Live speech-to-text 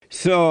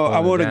So I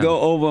Hold it want to down. go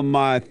over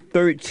my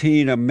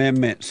 13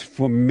 amendments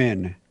for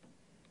men.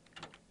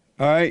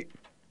 All right?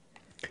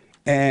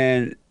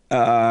 And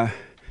I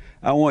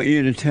want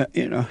you to tell,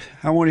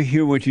 I want to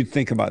hear what you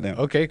think about them.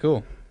 Okay,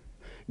 cool.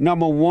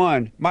 Number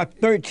one, my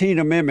 13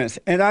 amendments.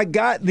 And I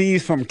got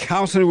these from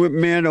counseling with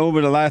men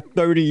over the last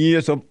 30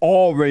 years of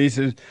all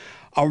races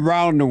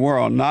around the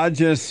world, not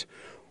just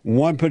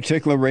one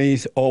particular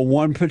race or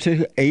one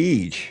particular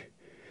age.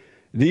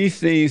 These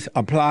things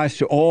applies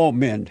to all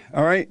men,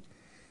 all right?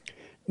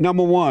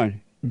 Number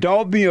one,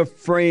 don't be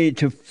afraid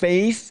to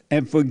face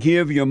and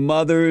forgive your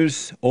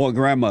mothers or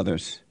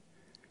grandmothers.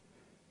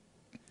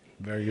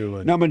 Very good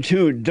one. Number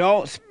two,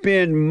 don't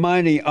spend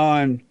money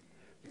on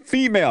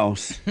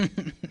females.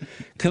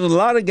 Because a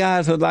lot of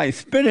guys are like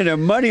spending their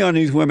money on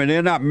these women.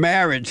 They're not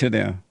married to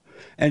them.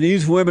 And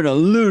these women are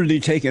literally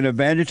taking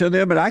advantage of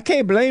them. But I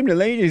can't blame the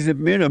ladies if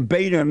men are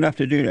beta enough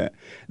to do that.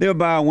 They're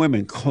buying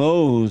women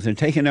clothes and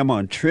taking them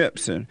on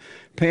trips and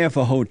paying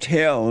for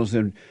hotels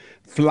and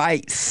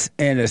flights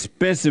and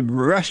expensive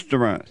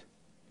restaurants.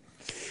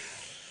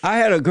 I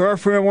had a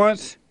girlfriend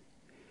once,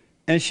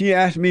 and she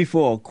asked me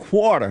for a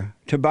quarter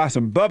to buy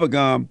some bubble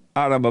gum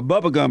out of a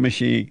bubble gum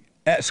machine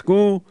at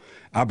school.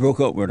 I broke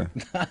up with her.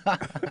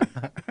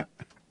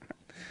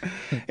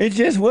 It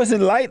just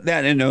wasn't like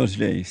that in those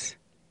days.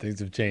 Things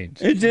have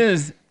changed. It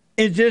just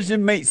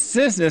didn't make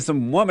sense that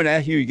some woman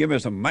asked you to give her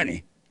some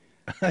money.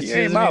 You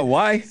ain't my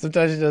wife.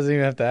 Sometimes she doesn't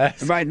even have to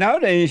ask. Right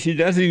nowadays, she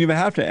doesn't even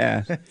have to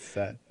ask.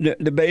 Sad.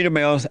 The beta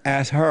males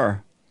ask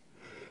her.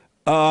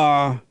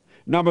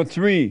 Number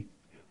three,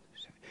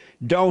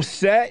 don't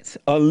sex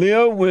or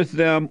live with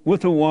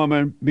a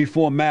woman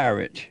before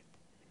marriage.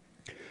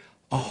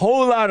 A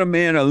whole lot of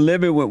men are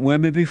living with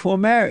women before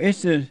marriage.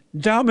 It's the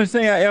dumbest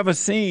thing I ever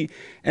seen.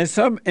 And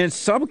in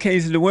some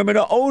cases, the women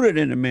are older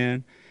than the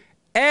men,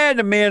 and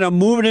the men are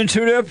moving into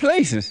their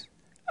places.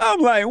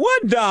 I'm like,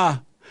 what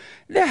the?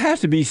 There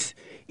has to be,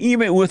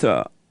 even with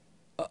there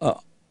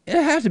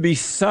has to be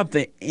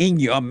something in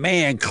your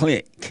man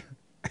clique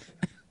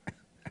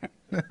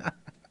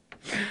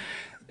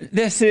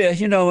that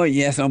says, you know what,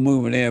 yes, I'm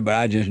moving in, but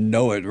I just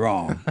know it's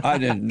wrong. I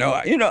just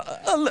know,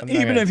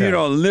 even if you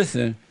don't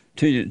listen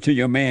to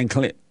your man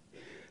clique,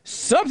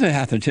 something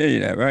has to tell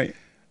you that, right?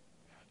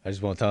 I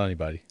just won't tell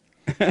anybody.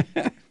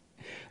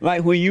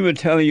 Like when you were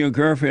telling your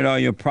girlfriend all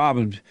your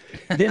problems,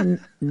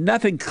 didn't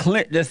nothing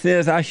click that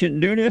says I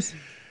shouldn't do this?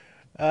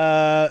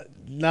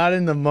 Not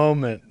in the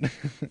moment.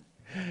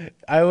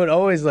 I would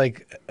always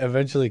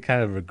eventually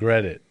kind of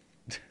regret it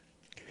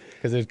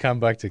because it'd come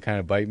back to kind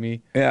of bite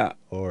me. Yeah.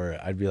 Or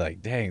I'd be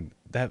like, dang,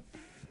 that.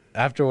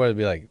 Afterward, I'd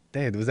be like,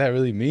 dang, was that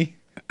really me?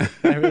 Did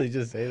I really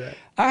just say that?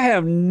 I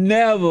have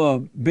never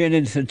been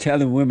into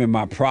telling women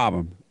my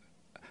problem.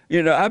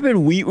 I've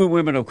been weak with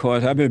women, of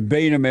course. I've been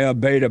beta male,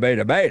 beta.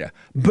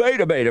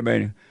 But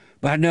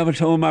I never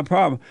told them my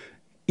problem.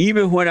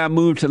 Even when I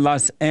moved to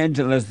Los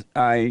Angeles,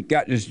 I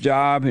got this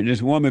job, and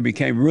this woman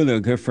became really a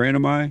good friend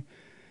of mine.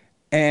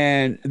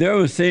 And there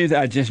were things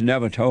I just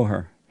never told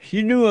her.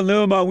 She knew a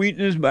little of my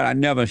weakness, but I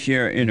never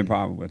shared any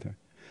problem with her.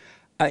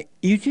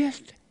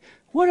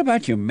 What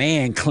about your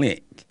man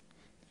clique?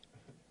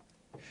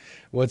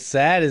 What's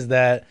sad is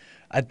that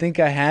I think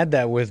I had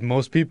that with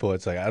most people.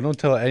 It's like, I don't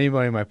tell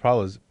anybody my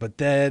problems. But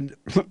then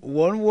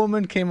one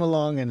woman came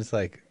along and it's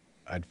like,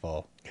 I'd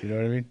fall. You know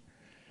what I mean?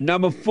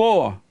 Number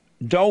four,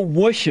 don't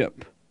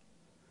worship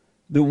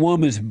the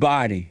woman's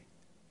body.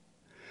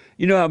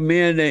 You know how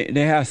men, they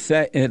have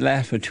sex, it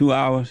lasts for 2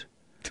 hours?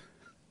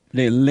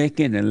 They're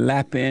licking and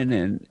lapping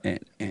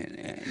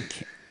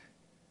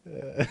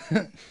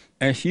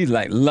and she's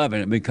like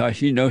loving it because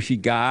she knows she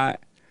God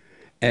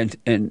and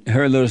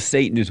her little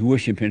Satan is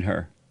worshiping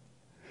her.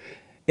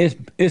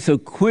 It's a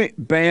quick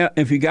bam.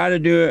 If you got to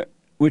do it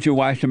with your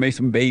wife to make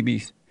some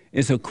babies,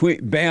 it's a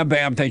quick bam,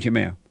 bam, thank you,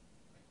 ma'am.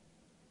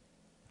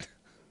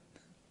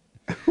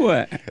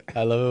 What?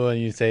 I love it when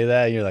you say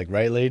that. And you're like,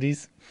 right,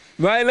 ladies?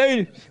 Right,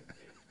 ladies?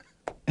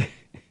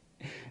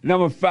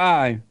 Number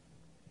five,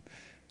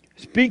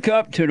 speak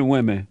up to the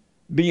women.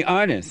 Be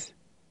honest.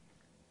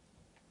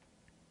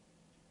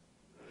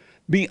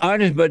 Be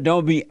honest, but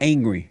don't be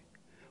angry.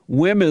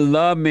 Women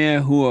love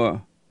men who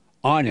are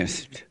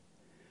honest.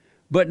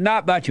 But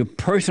not about your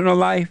personal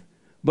life,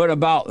 but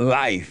about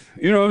life.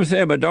 You know what I'm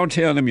saying? But don't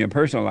tell them your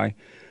personal life.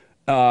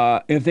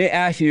 If they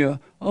ask you,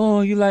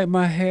 oh, you like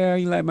my hair,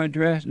 you like my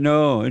dress?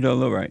 No, it don't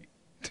look right.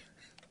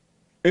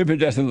 If it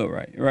doesn't look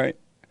right, right?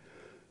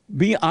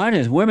 Be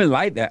honest. Women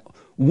like that.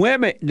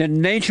 Women, the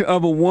nature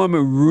of a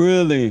woman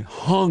really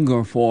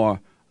hunger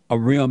for a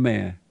real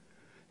man.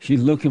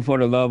 She's looking for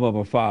the love of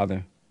a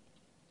father.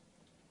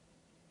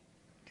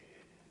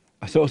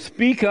 So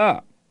speak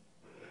up.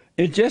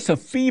 It's just a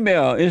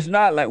female. It's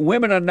not like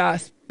women are not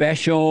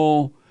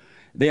special.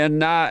 They are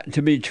not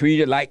to be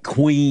treated like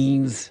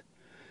queens.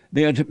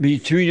 They are to be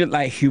treated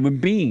like human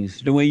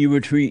beings, the way you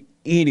would treat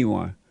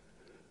anyone,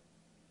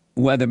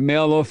 whether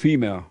male or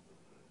female.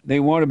 They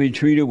want to be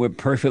treated with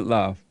perfect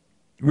love.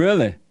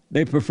 Really,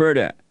 they prefer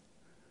that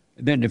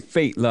than the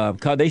fake love,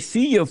 because they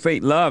see your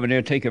fake love and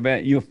they'll take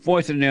advantage. You're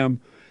forcing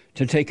them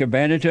to take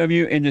advantage of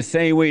you in the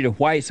same way the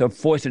whites are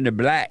forcing the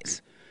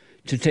blacks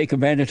to take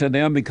advantage of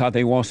them because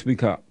they won't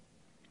speak up.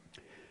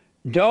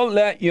 Don't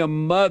let your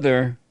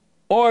mother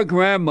or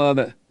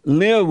grandmother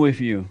live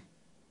with you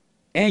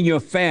and your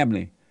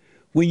family.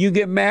 When you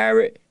get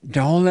married,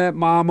 don't let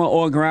mama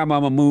or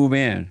grandmama move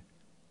in.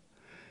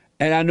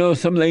 And I know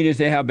some ladies,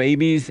 they have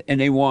babies and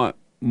they want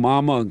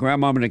mama or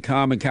grandmama to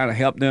come and kind of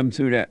help them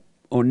through that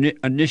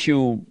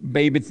initial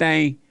baby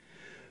thing.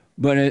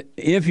 But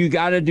if you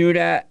got to do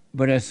that,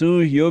 but as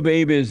soon as your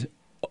baby is,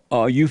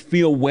 you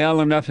feel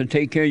well enough to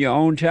take care of your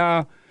own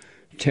child,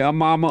 tell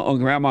mama or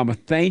grandmama,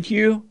 thank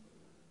you,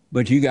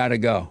 but you got to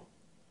go.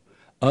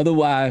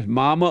 Otherwise,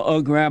 mama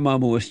or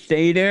grandmama will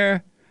stay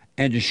there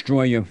and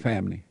destroy your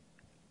family.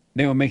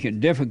 They'll make it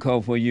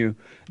difficult for you.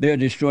 They'll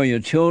destroy your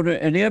children,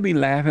 and they'll be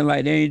laughing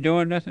like they ain't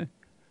doing nothing.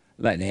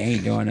 Like they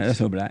ain't doing nothing. That's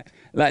so black.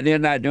 Like they're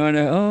not doing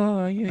it.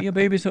 Oh, your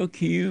baby's so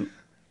cute.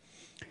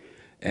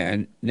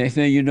 And next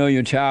thing you know,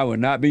 your child will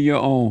not be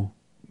your own.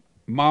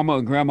 Mama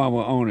or grandma will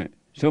own it.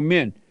 So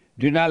men,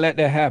 do not let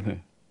that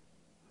happen.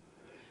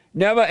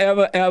 Never,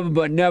 ever, ever,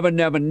 but never,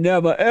 never,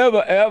 never,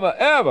 ever, ever,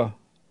 ever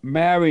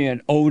marry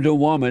an older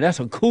woman. That's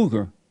a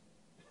cougar.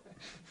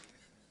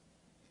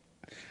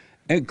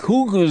 And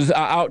cougars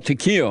are out to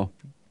kill.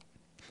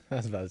 I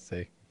was about to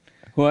say.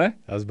 What?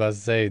 I was about to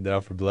say they're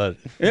out for blood.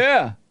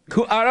 Yeah.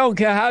 I don't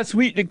care how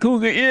sweet the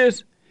cougar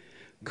is.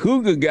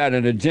 Cougar got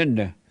an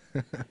agenda.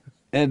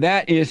 And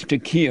that is to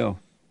kill.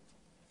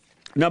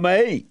 Number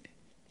 8.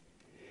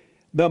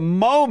 The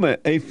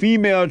moment a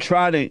female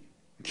try to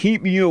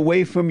keep you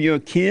away from your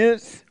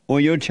kids or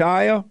your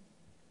child,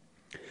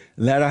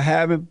 let her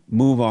have him,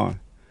 move on.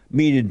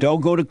 Meaning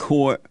don't go to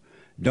court.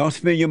 Don't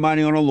spend your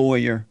money on a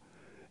lawyer.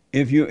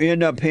 If you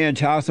end up paying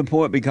child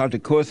support because the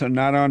courts are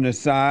not on the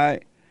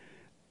side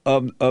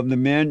of the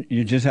men,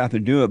 you just have to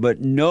do it.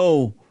 But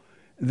know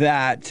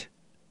that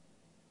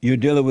you're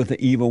dealing with an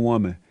evil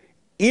woman.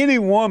 Any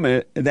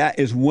woman that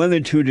is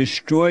willing to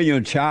destroy your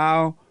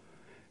child,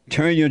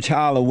 turn your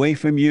child away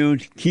from you,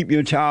 keep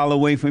your child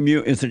away from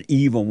you, is an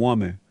evil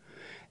woman.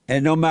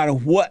 And no matter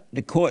what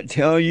the court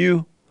tell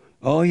you,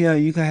 oh yeah,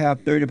 you can have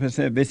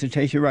 30%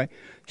 visitation right,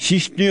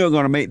 she's still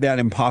going to make that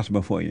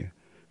impossible for you.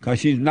 Because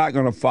she's not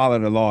going to follow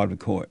the law of the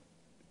court.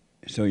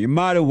 So you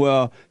might as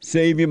well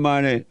save your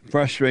money,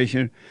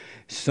 frustration,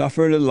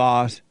 suffer the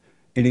loss,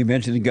 and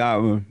eventually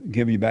God will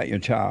give you back your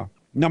child.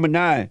 Number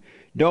 9,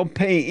 don't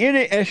pay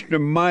any extra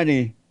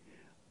money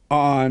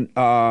on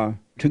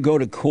to go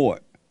to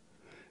court.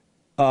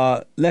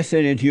 Let's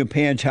say that you're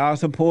paying child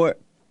support,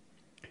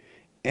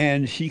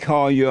 and she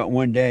called you up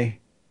one day.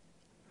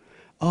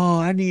 Oh,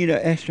 I need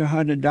an extra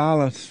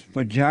 $100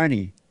 for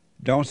Johnny.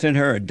 Don't send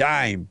her a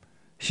dime.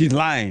 She's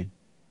lying.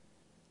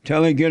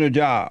 Tell her to get a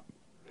job.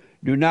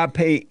 Do not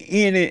pay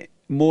any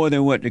more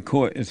than what the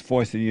court is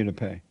forcing you to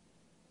pay.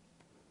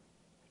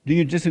 Do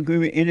you disagree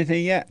with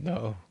anything yet?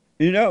 No.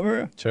 You know, for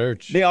real?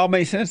 Church. They all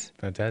make sense?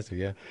 Fantastic,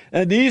 yeah.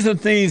 And these are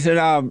things that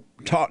I've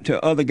talked to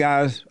other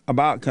guys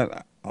about, because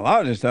a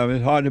lot of this stuff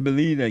is hard to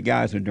believe that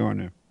guys are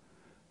doing it.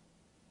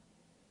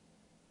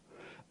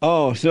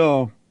 Oh,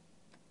 so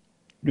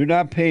do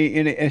not pay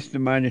any extra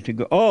money to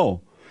go.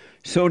 Oh,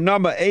 so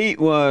number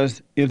 8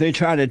 was if they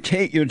try to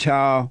take your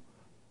child,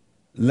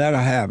 let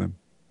her have him,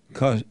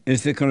 because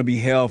it's just going to be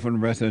hell for the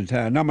rest of the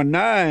time. Number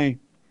 9,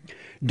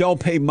 don't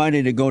pay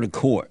money to go to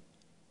court.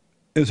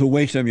 It's a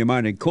waste of your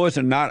money. Courts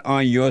are not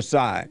on your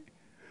side.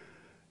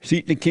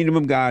 Seek the kingdom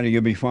of God and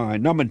you'll be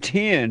fine. Number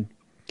 10,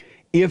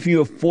 if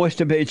you're forced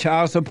to pay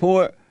child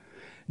support,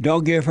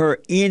 don't give her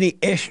any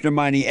extra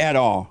money at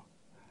all.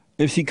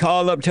 If she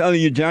called up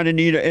telling you Johnny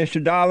need an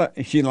extra dollar,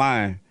 she's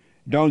lying.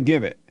 Don't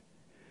give it.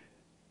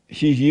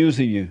 She's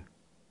using you.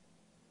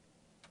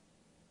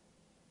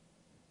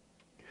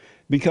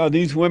 Because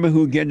these women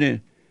who get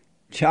the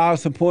child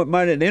support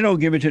money, they don't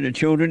give it to the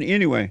children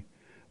anyway.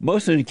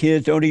 Most of the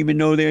kids don't even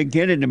know they're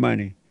getting the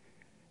money.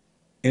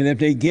 And if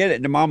they get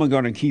it, the mama's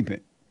going to keep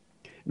it.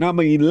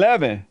 Number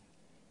 11,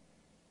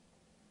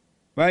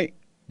 right?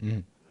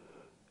 Mm.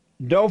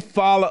 Don't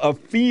follow a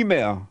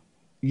female.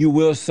 You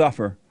will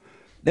suffer.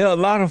 There are a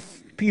lot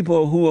of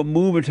people who are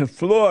moving to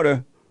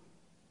Florida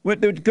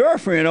with their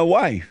girlfriend or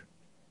wife.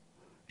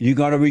 You're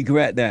going to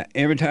regret that.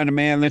 Every time the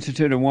man listens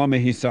to the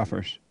woman, he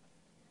suffers.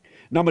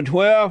 Number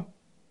 12,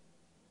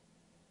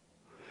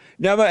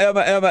 never, ever,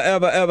 ever,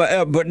 ever, ever,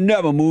 ever, but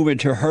never move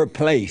into her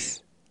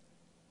place.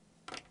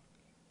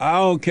 I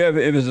don't care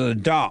if it's a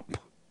dump.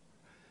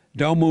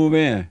 Don't move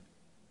in.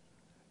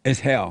 It's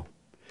hell.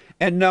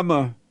 And that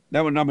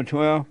was number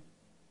 12.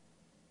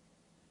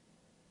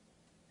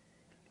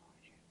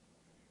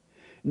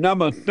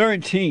 Number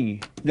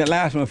 13, the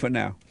last one for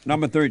now.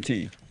 Number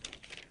 13.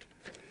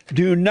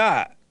 Don't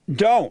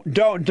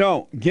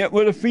get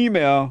with a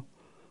female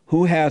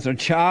who has a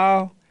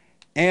child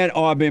and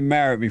or been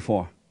married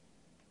before.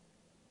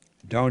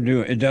 Don't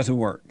do it. It doesn't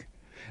work.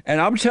 And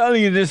I'm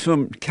telling you this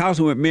from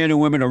counseling with men and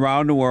women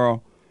around the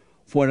world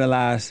for the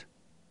last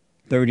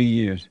 30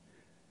 years.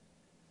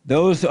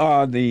 Those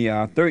are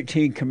the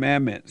 13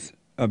 commandments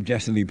of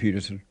Jesse Lee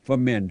Peterson for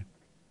men.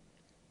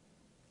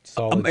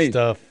 solid Amazing.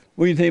 stuff.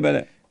 What do you think about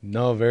that?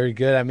 No, very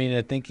good. I mean,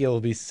 I think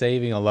you'll be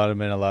saving a lot of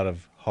men a lot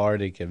of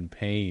heartache and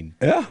pain.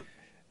 Yeah.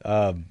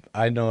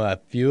 I know a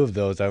few of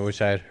those I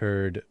wish I had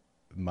heard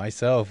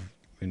myself,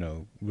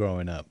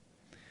 growing up.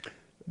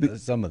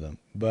 Some of them.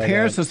 But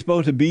Parents are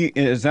supposed to be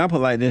an example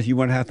like this. You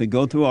won't have to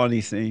go through all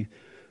these things.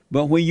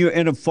 But when you're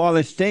in a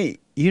fallen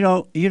state, you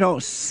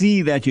don't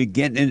see that you're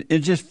getting it.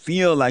 Just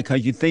feel like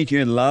because you think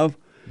you're in love,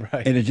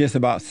 right. and it's just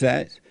about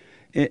sex,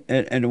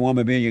 and the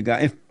woman being your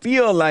guy. It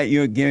feel like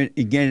you're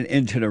getting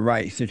into the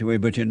right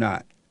situation, but you're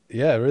not.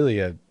 Yeah, really.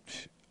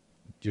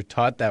 You're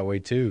taught that way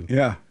too.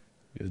 Yeah.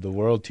 The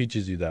world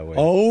teaches you that way.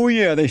 Oh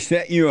yeah, they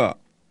set you up.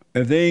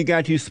 If they ain't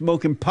got you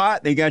smoking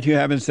pot, they got you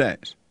having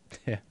sex.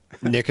 Yeah.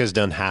 Nick has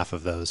done half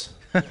of those.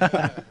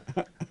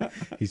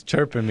 He's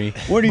chirping me.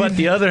 What do you but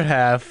the other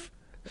half,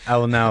 I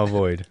will now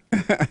avoid.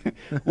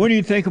 What do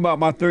you think about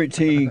my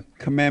 13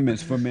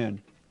 commandments for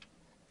men,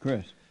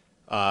 Chris?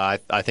 I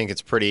think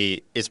it's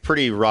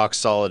pretty rock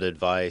solid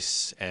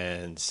advice,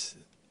 and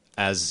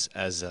as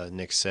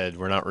Nick said,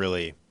 we're not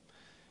really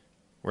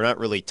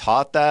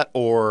taught that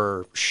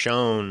or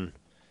shown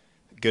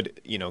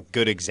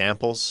good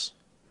examples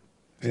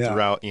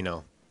throughout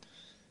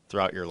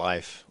your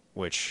life,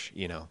 which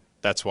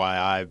that's why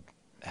I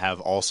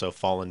have also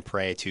fallen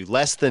prey to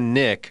less than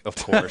Nick, of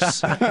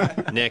course.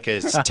 Nick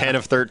is 10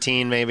 of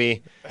 13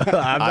 maybe.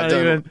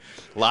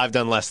 I've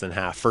done less than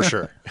half for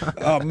sure.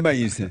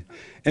 Amazing.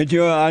 And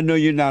Joe, I know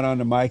you're not on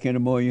the mic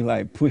anymore. You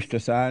like pushed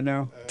aside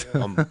now.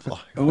 What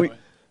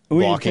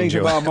do you think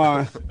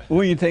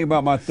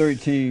about my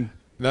 13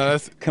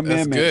 commandments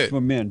that's good.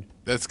 for men?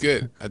 That's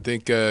good. I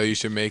think you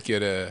should make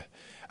it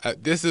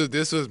this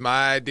was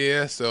my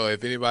idea, so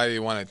if anybody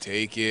want to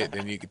take it,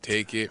 then you can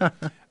take it.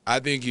 I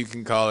think you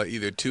can call it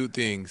either two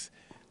things: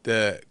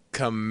 the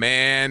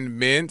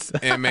commandments,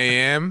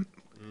 M-A-M,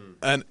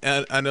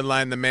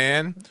 underline the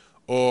man,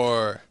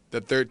 or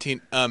the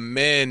 13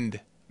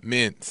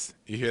 amendments.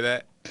 You hear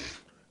that?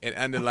 And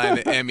underline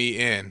the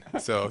M-E-N.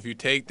 So if you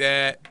take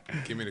that,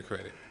 give me the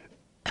credit.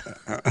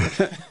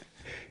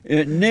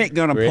 Nick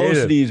gonna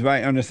post these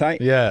right on the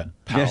site. Yeah,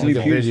 Jesse make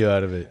Lee a video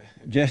out of it.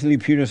 Jesse Lee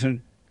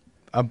Peterson.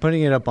 I'm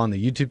putting it up on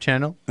the YouTube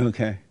channel.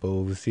 Okay. But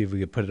we'll see if we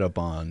can put it up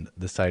on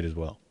the site as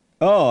well.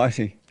 Oh, I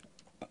see.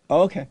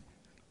 Okay.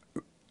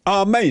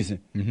 Amazing.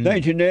 Mm-hmm.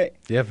 Thank you, Nick.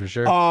 Yeah, for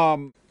sure.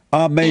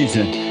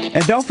 Amazing.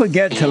 And don't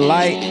forget to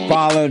like,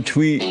 follow,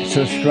 tweet,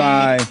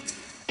 subscribe,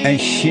 and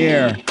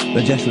share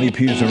the Jesse Lee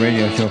Peterson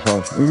radio show,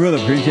 folks. We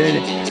really appreciate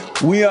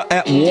it. We are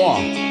at war.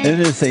 It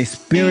is a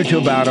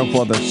spiritual battle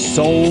for the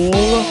soul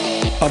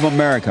of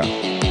America.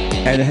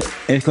 And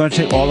it's going to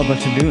take all of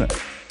us to do it.